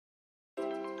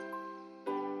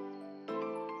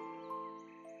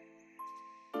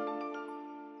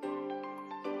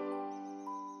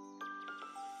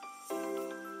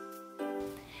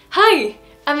Hi,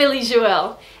 I'm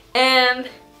Elise-Joelle, and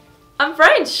I'm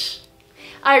French.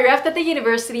 I arrived at the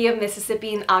University of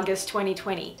Mississippi in August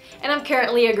 2020, and I'm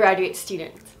currently a graduate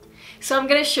student. So I'm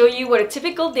gonna show you what a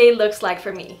typical day looks like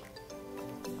for me.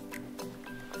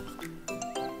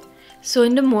 So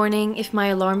in the morning, if my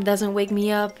alarm doesn't wake me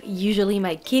up, usually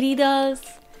my kitty does.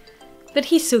 But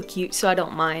he's so cute, so I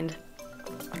don't mind.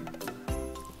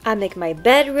 I make my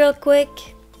bed real quick.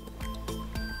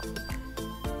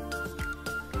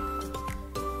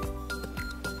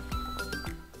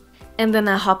 And then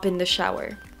I hop in the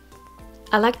shower.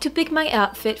 I like to pick my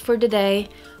outfit for the day.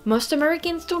 Most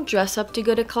Americans don't dress up to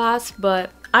go to class, but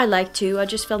I like to. I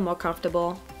just feel more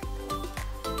comfortable.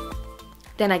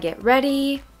 Then I get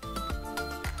ready.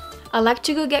 I like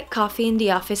to go get coffee in the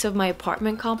office of my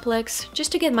apartment complex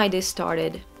just to get my day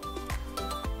started.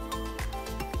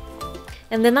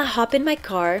 And then I hop in my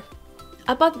car.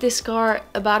 I bought this car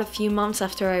about a few months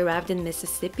after I arrived in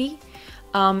Mississippi.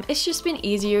 It's just been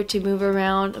easier to move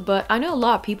around, but I know a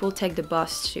lot of people take the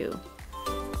bus too.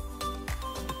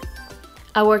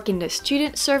 I work in the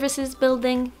student services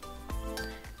building.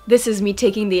 This is me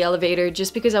taking the elevator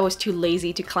just because I was too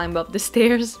lazy to climb up the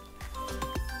stairs.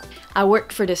 I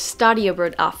work for the study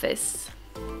abroad office.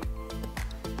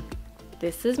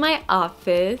 This is my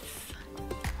office.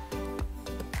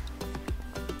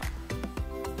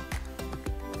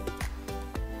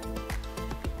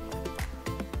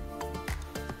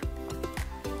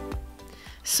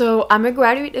 So I'm a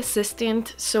graduate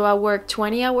assistant, so I work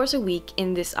 20 hours a week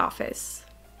in this office.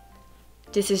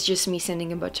 This is just me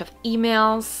sending a bunch of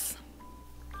emails.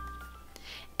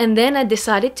 And then I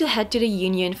decided to head to the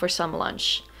union for some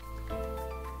lunch.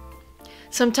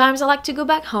 Sometimes I like to go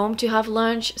back home to have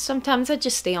lunch, sometimes I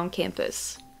just stay on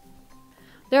campus.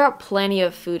 There are plenty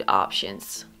of food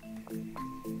options.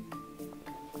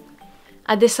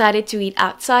 I decided to eat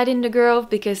outside in the Grove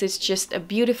because it's just a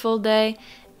beautiful day.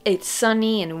 It's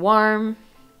sunny and warm.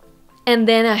 And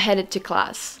then I headed to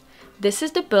class. This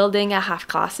is the building I have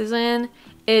classes in.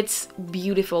 It's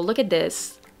beautiful. Look at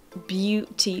this.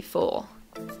 Beautiful.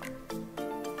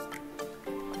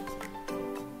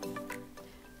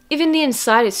 Even the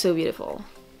inside is so beautiful.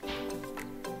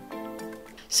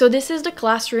 So this is the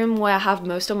classroom where I have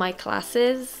most of my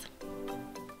classes.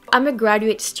 I'm a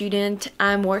graduate student.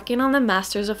 I'm working on the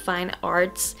Masters of Fine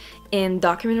Arts in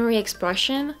Documentary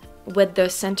Expression with the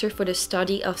Center for the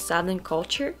Study of Silent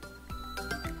Culture.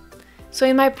 So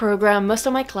in my program, most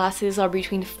of my classes are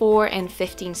between 4 and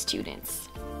 15 students.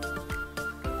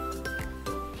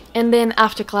 And then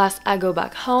after class, I go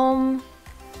back home.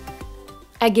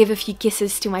 I give a few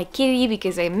kisses to my kitty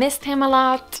because I missed him a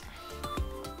lot.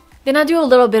 Then I do a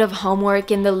little bit of homework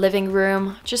in the living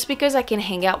room just because I can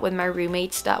hang out with my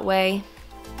roommates that way.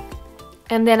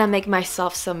 And then I make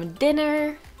myself some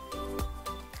dinner.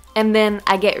 And then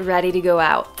I get ready to go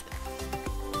out.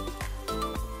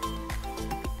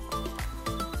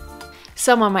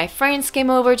 Some of my friends came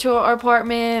over to our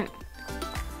apartment.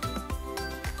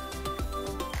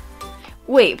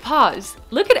 Wait, pause.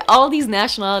 Look at all these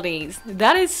nationalities.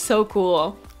 That is so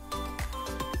cool.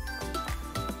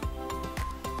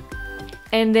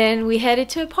 And then we headed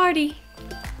to a party.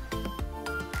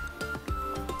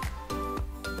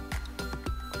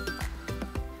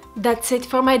 That's it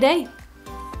for my day.